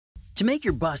To make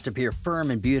your bust appear firm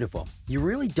and beautiful, you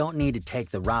really don't need to take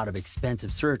the route of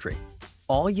expensive surgery.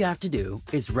 All you have to do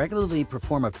is regularly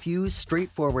perform a few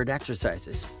straightforward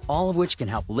exercises, all of which can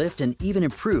help lift and even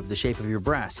improve the shape of your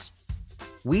breasts.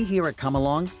 We here at Come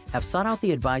Along have sought out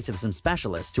the advice of some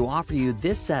specialists to offer you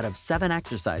this set of 7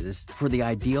 exercises for the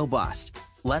ideal bust.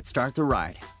 Let's start the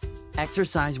ride.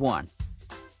 Exercise 1.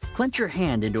 Clench your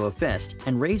hand into a fist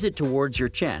and raise it towards your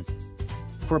chin.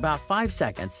 For about 5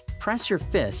 seconds, press your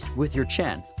fist with your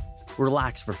chin.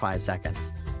 Relax for 5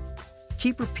 seconds.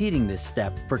 Keep repeating this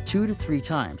step for 2 to 3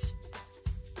 times.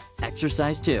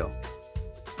 Exercise 2.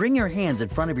 Bring your hands in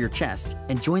front of your chest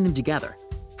and join them together.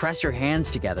 Press your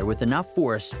hands together with enough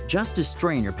force just to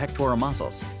strain your pectoral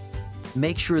muscles.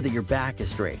 Make sure that your back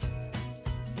is straight.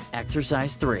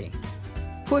 Exercise 3.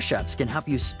 Push-ups can help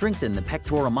you strengthen the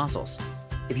pectoral muscles.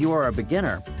 If you are a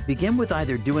beginner, begin with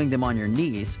either doing them on your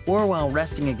knees or while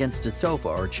resting against a sofa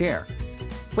or chair.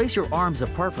 Place your arms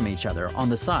apart from each other on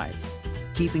the sides,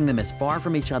 keeping them as far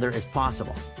from each other as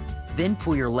possible. Then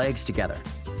pull your legs together.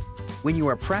 When you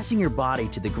are pressing your body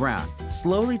to the ground,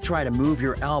 slowly try to move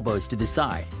your elbows to the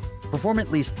side. Perform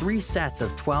at least 3 sets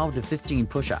of 12 to 15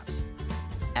 push-ups.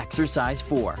 Exercise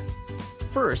 4.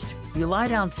 First, you lie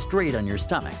down straight on your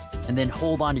stomach and then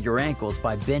hold onto your ankles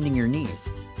by bending your knees.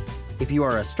 If you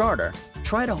are a starter,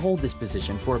 try to hold this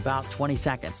position for about 20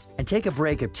 seconds and take a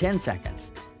break of 10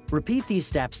 seconds. Repeat these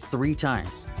steps 3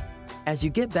 times. As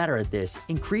you get better at this,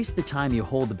 increase the time you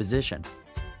hold the position.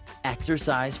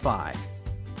 Exercise 5.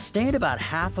 Stand about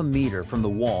half a meter from the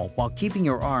wall while keeping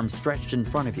your arms stretched in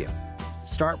front of you.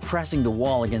 Start pressing the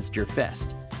wall against your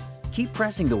fist. Keep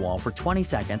pressing the wall for 20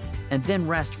 seconds and then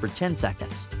rest for 10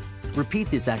 seconds. Repeat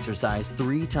this exercise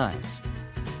 3 times.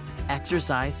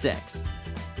 Exercise 6.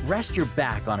 Rest your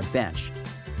back on a bench,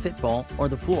 football, or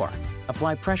the floor.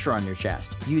 Apply pressure on your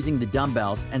chest using the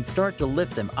dumbbells and start to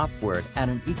lift them upward at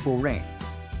an equal rate.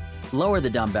 Lower the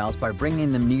dumbbells by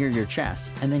bringing them near your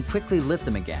chest and then quickly lift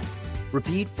them again.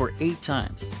 Repeat for 8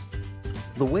 times.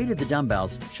 The weight of the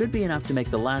dumbbells should be enough to make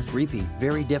the last repeat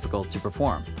very difficult to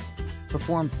perform.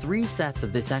 Perform 3 sets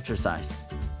of this exercise.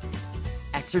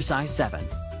 Exercise 7.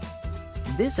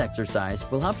 This exercise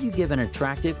will help you give an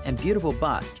attractive and beautiful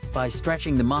bust by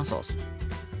stretching the muscles.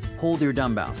 Hold your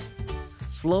dumbbells.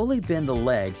 Slowly bend the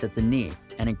legs at the knee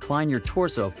and incline your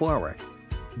torso forward.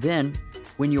 Then,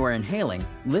 when you are inhaling,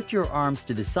 lift your arms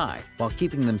to the side while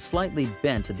keeping them slightly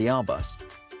bent at the elbows.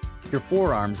 Your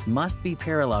forearms must be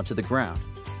parallel to the ground.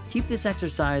 Keep this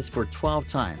exercise for 12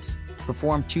 times.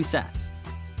 Perform 2 sets.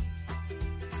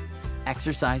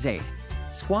 Exercise 8.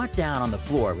 Squat down on the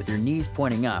floor with your knees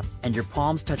pointing up and your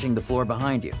palms touching the floor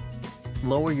behind you.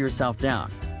 Lower yourself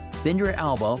down. Bend your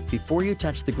elbow before you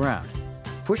touch the ground.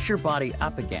 Push your body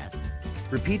up again.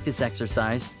 Repeat this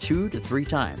exercise 2 to 3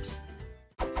 times.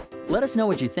 Let us know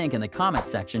what you think in the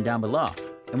comments section down below,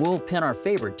 and we'll pin our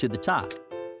favorite to the top.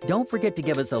 Don't forget to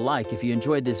give us a like if you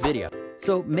enjoyed this video,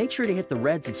 so make sure to hit the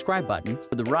red subscribe button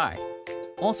for the ride.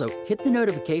 Also, hit the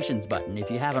notifications button if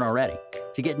you haven't already,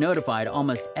 to get notified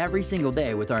almost every single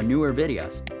day with our newer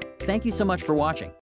videos. Thank you so much for watching.